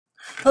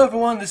Hello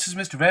everyone, this is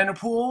Mr.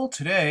 Vanderpool.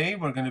 Today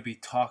we're going to be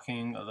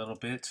talking a little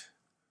bit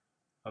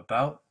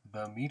about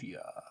the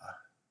media.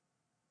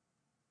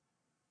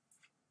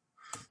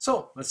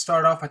 So let's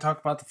start off by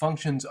talking about the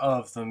functions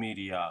of the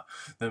media.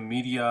 The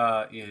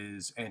media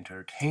is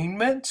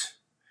entertainment.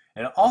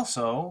 It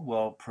also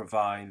will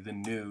provide the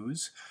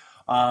news.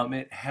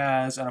 It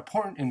has an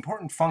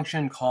important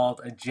function called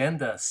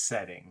agenda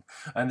setting.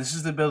 And this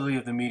is the ability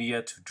of the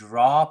media to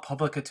draw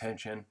public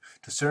attention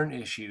to certain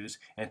issues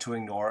and to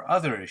ignore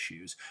other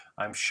issues.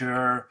 I'm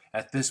sure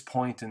at this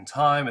point in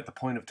time, at the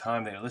point of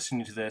time that you're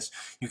listening to this,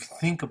 you can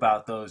think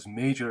about those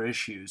major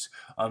issues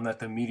that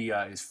the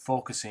media is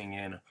focusing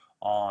in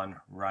on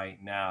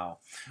right now.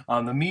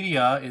 The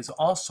media is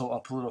also a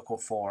political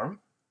form.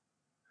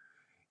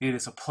 It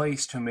is a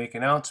place to make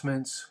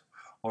announcements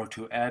or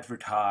to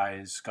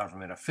advertise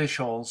government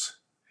officials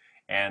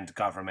and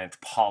government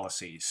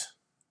policies.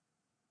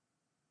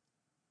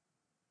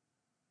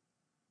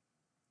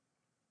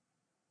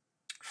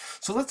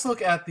 So let's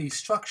look at the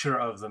structure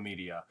of the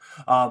media.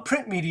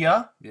 Print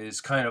media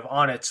is kind of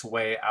on its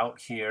way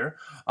out here.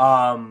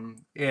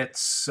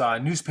 It's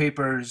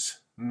newspapers,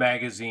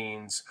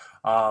 magazines.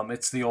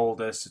 It's the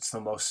oldest. It's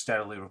the most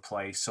steadily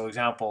replaced. So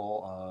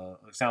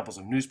examples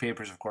of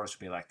newspapers, of course,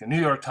 would be like the New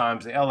York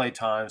Times, the LA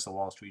Times, the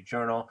Wall Street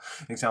Journal.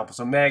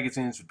 Examples of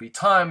magazines would be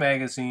Time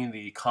Magazine,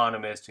 The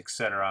Economist,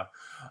 etc.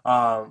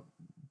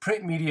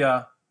 Print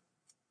media,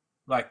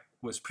 like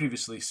was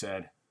previously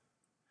said,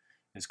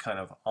 is kind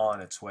of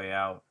on its way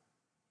out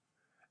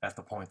at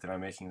the point that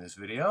I'm making this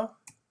video.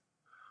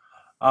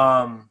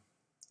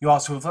 You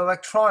also have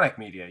electronic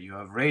media. You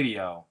have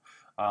radio.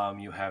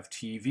 You have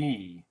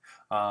TV.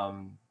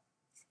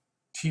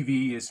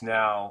 TV is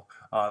now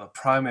the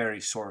primary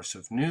source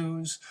of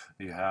news.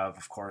 You have,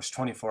 of course,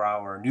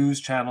 24-hour news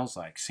channels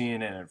like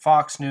CNN and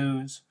Fox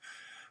News.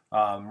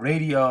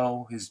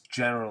 Radio is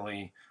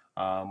generally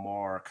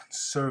more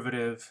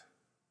conservative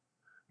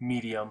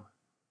medium.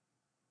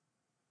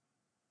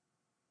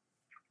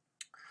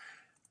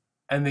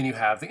 And then you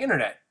have the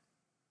internet.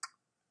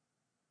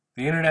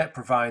 The internet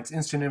provides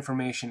instant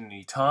information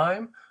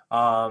anytime.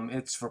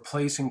 It's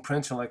replacing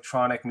print and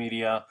electronic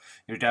media.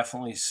 You're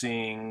definitely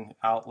seeing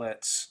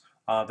outlets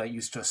that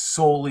used to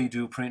solely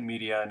do print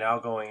media now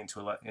going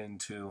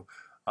into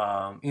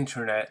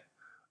internet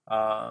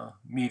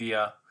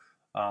media.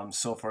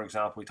 So for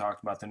example, we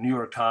talked about the New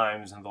York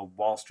Times and the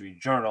Wall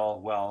Street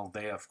Journal. Well,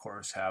 they of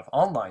course have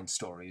online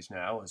stories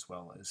now as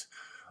well as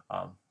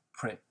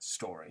print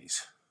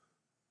stories.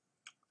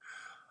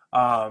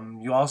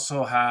 You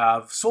also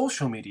have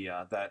social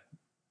media that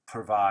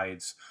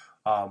provides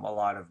a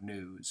lot of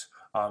news.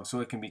 So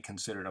it can be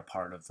considered a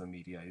part of the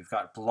media. You've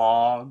got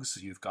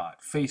blogs, you've got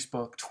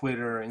Facebook,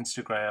 Twitter,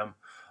 Instagram.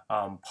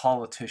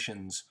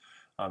 Politicians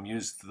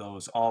use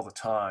those all the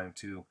time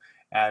to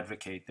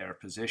advocate their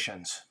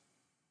positions.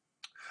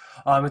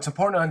 It's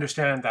important to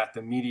understand that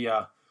the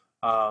media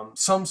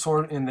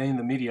in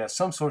the media,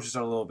 some sources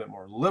are a little bit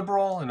more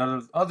liberal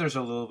and others are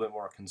a little bit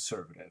more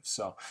conservative.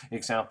 So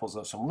examples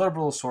of some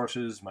liberal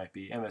sources might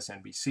be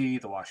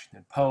MSNBC, the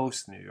Washington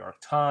Post, the New York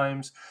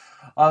Times.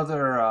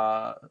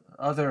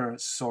 Other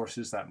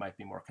sources that might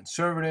be more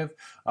conservative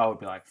would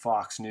be like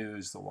Fox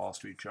News, the Wall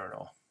Street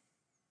Journal.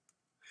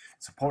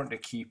 It's important to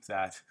keep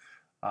that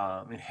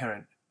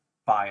inherent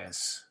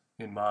bias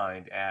in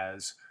mind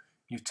as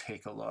you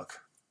take a look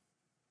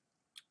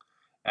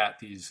at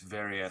these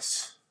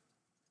various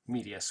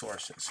media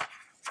sources.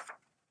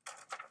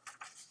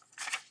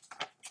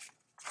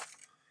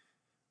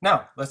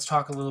 Now, let's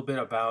talk a little bit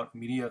about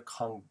media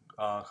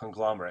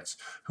conglomerates.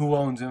 Who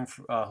owns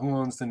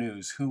the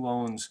news? Who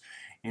owns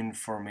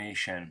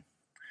information?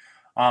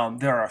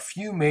 There are a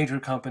few major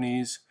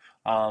companies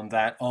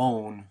that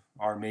own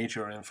our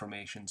major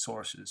information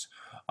sources: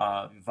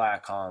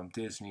 Viacom,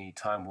 Disney,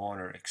 Time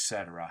Warner,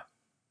 etc.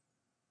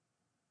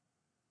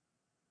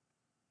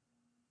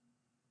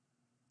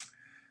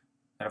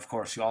 And of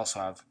course, you also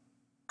have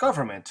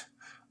government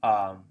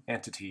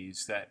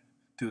entities that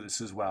do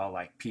this as well,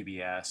 like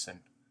PBS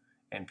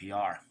and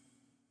NPR.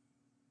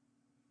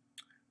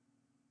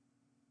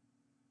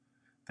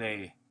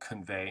 They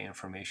convey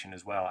information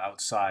as well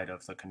outside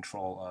of the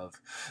control of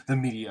the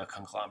media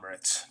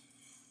conglomerates.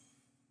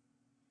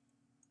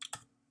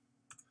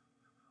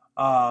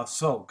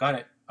 So, got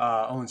it.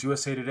 Owns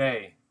USA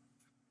Today,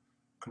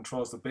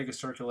 controls the biggest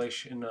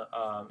circulation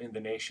in the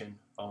nation,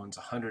 owns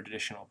 100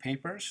 additional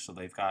papers, so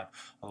they've got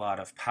a lot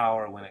of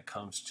power when it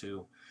comes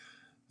to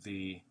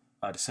the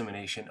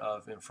dissemination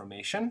of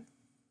information.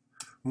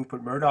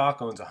 Rupert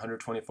Murdoch owns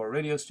 124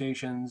 radio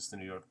stations, the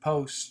New York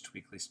Post,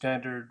 Weekly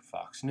Standard,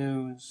 Fox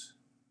News.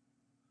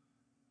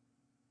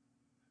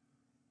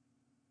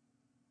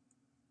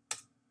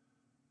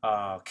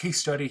 Case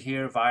study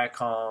here,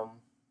 Viacom,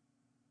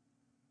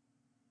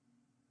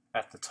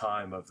 at the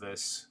time of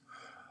this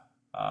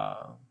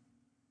PowerPoint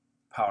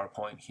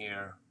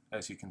here,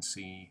 as you can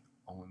see,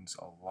 owns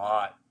a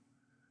lot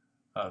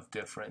of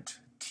different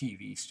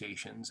TV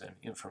stations and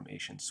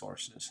information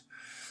sources.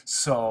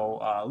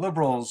 So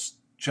liberals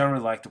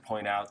generally like to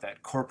point out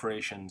that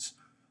corporations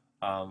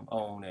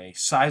own a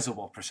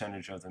sizable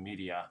percentage of the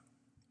media,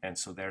 and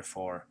so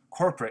therefore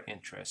corporate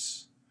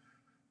interests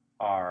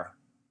are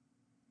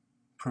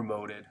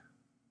promoted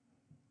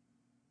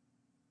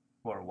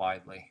more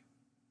widely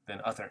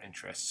than other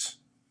interests.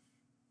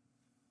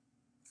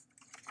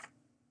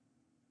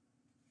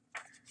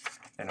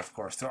 And of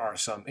course, there are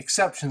some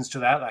exceptions to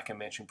that, like I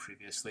mentioned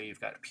previously. You've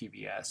got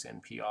PBS,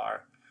 NPR,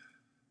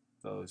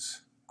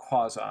 those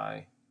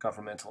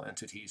quasi-governmental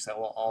entities that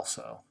will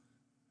also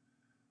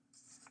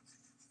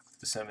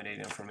disseminate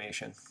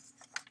information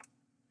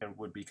and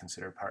would be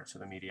considered parts of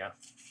the media.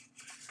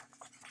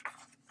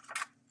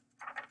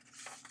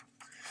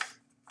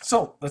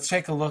 So let's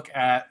take a look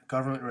at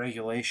government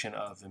regulation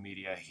of the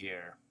media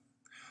here.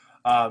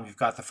 You've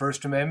got the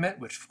First Amendment,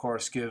 which of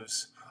course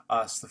gives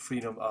us the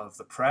freedom of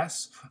the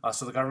press.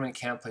 So the government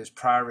can't place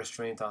prior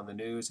restraint on the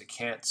news. It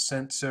can't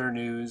censor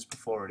news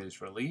before it is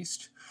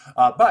released.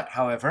 But,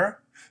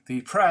 however,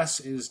 the press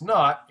is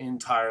not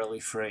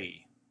entirely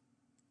free,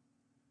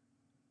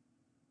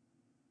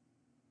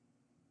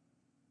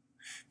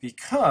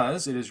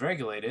 because it is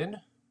regulated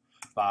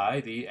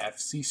by the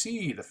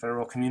FCC, the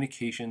Federal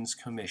Communications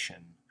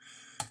Commission.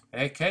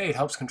 Okay, it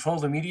helps control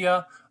the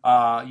media.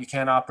 You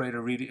can't operate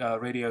a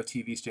radio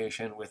TV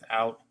station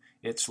without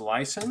its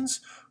license.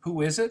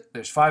 Who is it?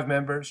 There's 5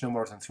 members, no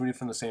more than 3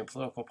 from the same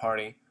political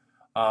party.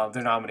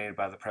 They're nominated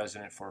by the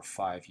president for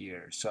 5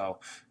 years. So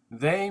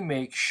they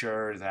make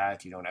sure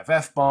that you don't have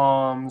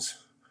F-bombs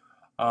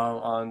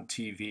on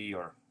TV,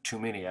 or too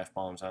many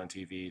F-bombs on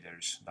TV.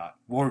 There's not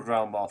word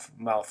round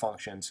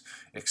malfunctions,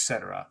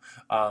 etc.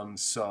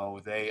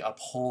 So they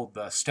uphold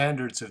the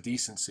standards of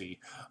decency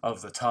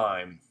of the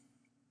time,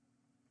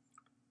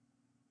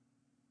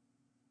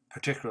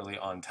 particularly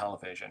on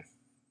television.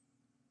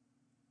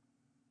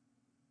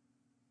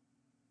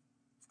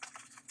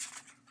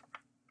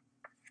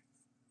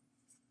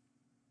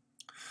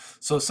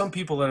 So some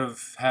people that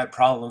have had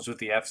problems with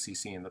the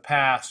FCC in the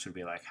past would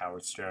be like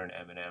Howard Stern,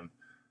 Eminem,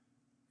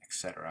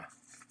 etc.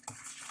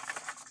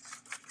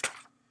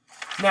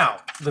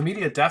 Now, the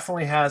media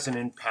definitely has an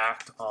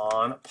impact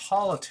on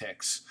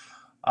politics.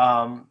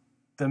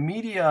 The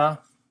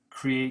media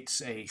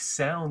creates a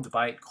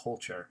soundbite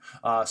culture.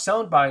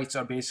 Soundbites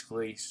are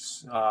basically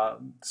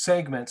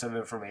segments of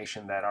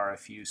information that are a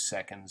few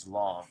seconds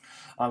long.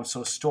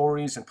 So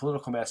stories and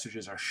political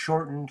messages are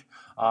shortened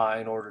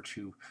in order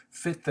to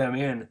fit them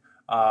in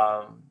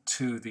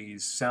to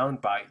these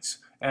sound bites,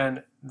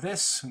 and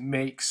this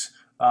makes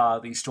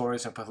these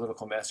stories and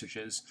political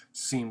messages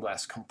seem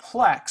less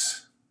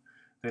complex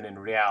than in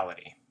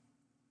reality.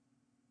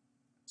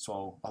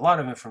 So a lot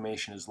of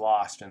information is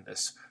lost in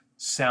this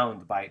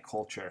sound bite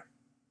culture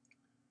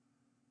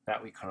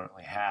that we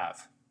currently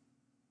have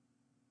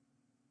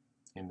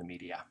in the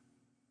media.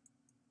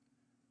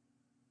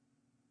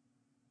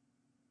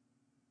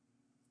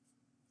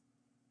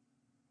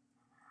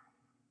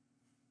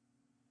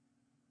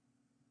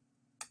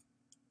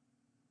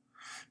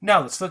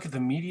 Now let's look at the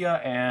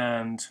media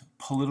and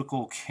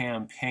political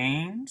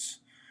campaigns.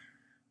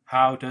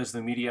 How does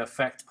the media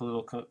affect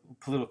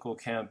political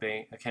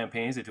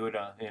campaigns? They do it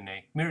in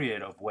a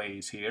myriad of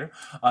ways here.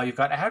 You've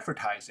got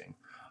advertising.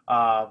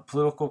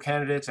 Political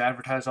candidates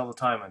advertise all the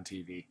time on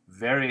TV.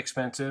 Very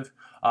expensive,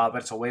 but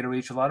it's a way to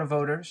reach a lot of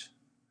voters.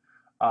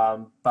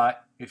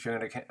 But if you're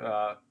going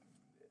to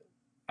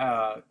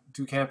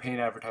do campaign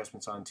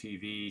advertisements on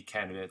TV,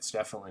 candidates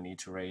definitely need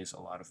to raise a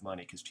lot of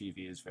money because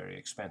TV is very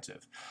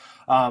expensive.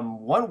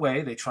 One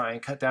way they try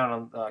and cut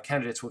down on,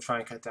 candidates will try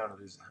and cut down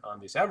on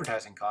these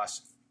advertising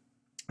costs,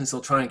 is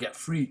they'll try and get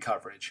free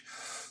coverage.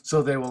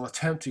 So they will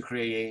attempt to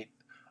create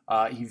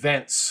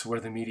events where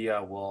the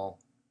media will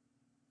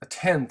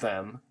attend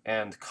them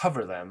and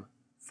cover them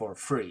for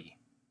free.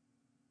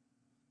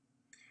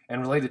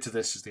 And related to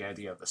this is the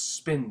idea of the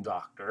spin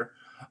doctor,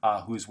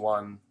 who's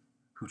one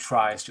who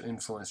tries to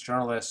influence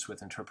journalists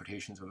with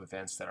interpretations of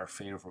events that are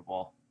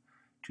favorable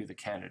to the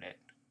candidate.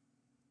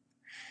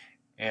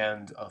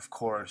 And of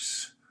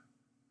course,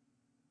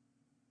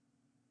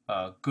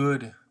 a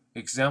good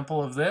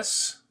example of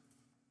this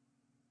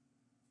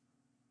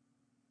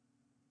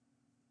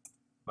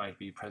might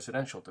be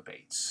presidential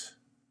debates.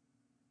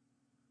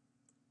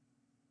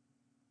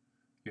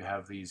 You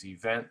have these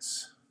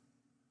events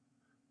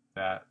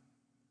that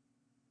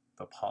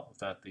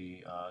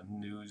the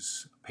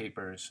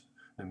newspapers,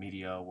 the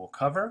media will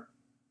cover,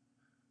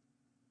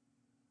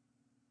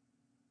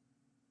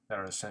 that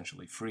are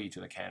essentially free to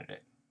the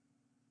candidate.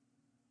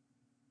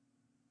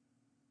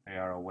 They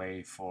are a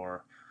way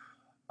for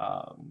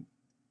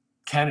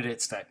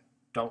candidates that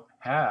don't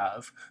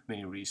have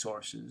many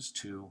resources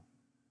to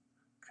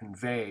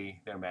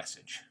convey their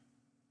message.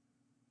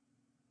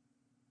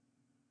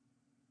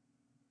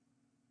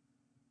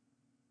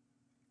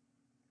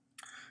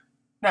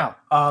 Now,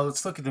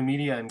 let's look at the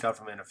media and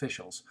government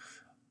officials.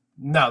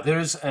 Now,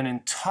 there's an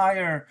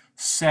entire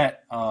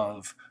set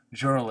of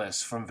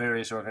journalists from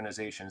various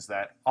organizations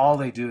that all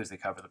they do is they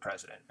cover the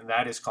president, and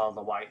that is called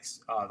the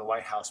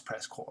White House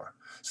Press Corps.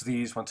 So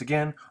these, once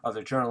again, are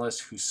the journalists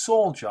whose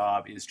sole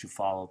job is to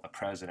follow the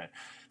president.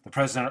 The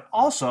president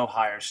also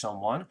hires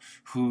someone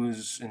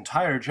whose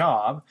entire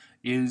job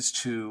is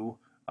to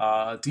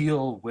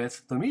deal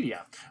with the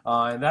media,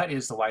 and that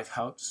is the White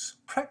House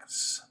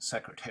press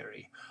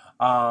secretary.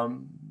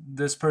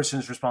 This person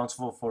is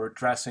responsible for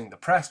addressing the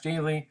press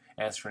daily,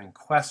 answering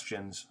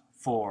questions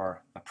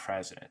for the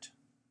president.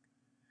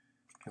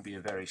 It can be a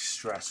very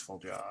stressful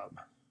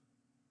job.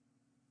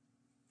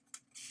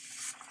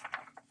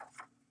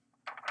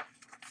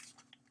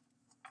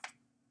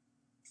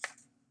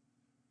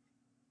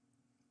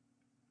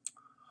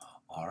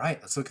 All right,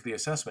 let's look at the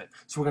assessment.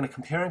 So we're going to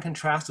compare and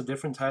contrast the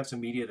different types of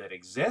media that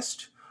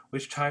exist.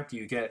 Which type do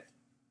you get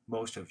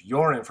most of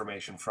your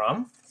information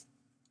from?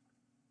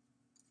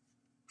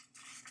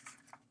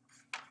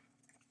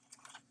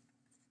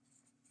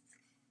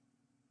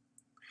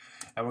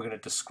 And we're going to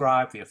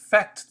describe the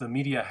effect the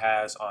media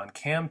has on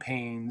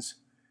campaigns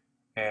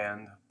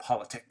and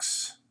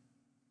politics.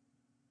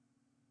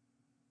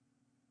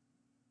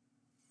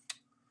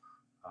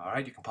 All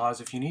right, you can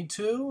pause if you need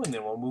to, and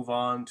then we'll move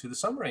on to the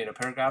summary. In a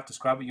paragraph,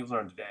 describe what you've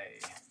learned today.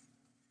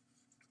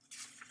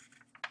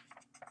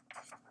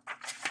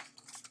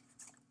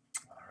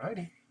 All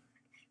righty.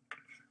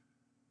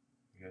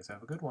 You guys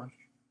have a good one.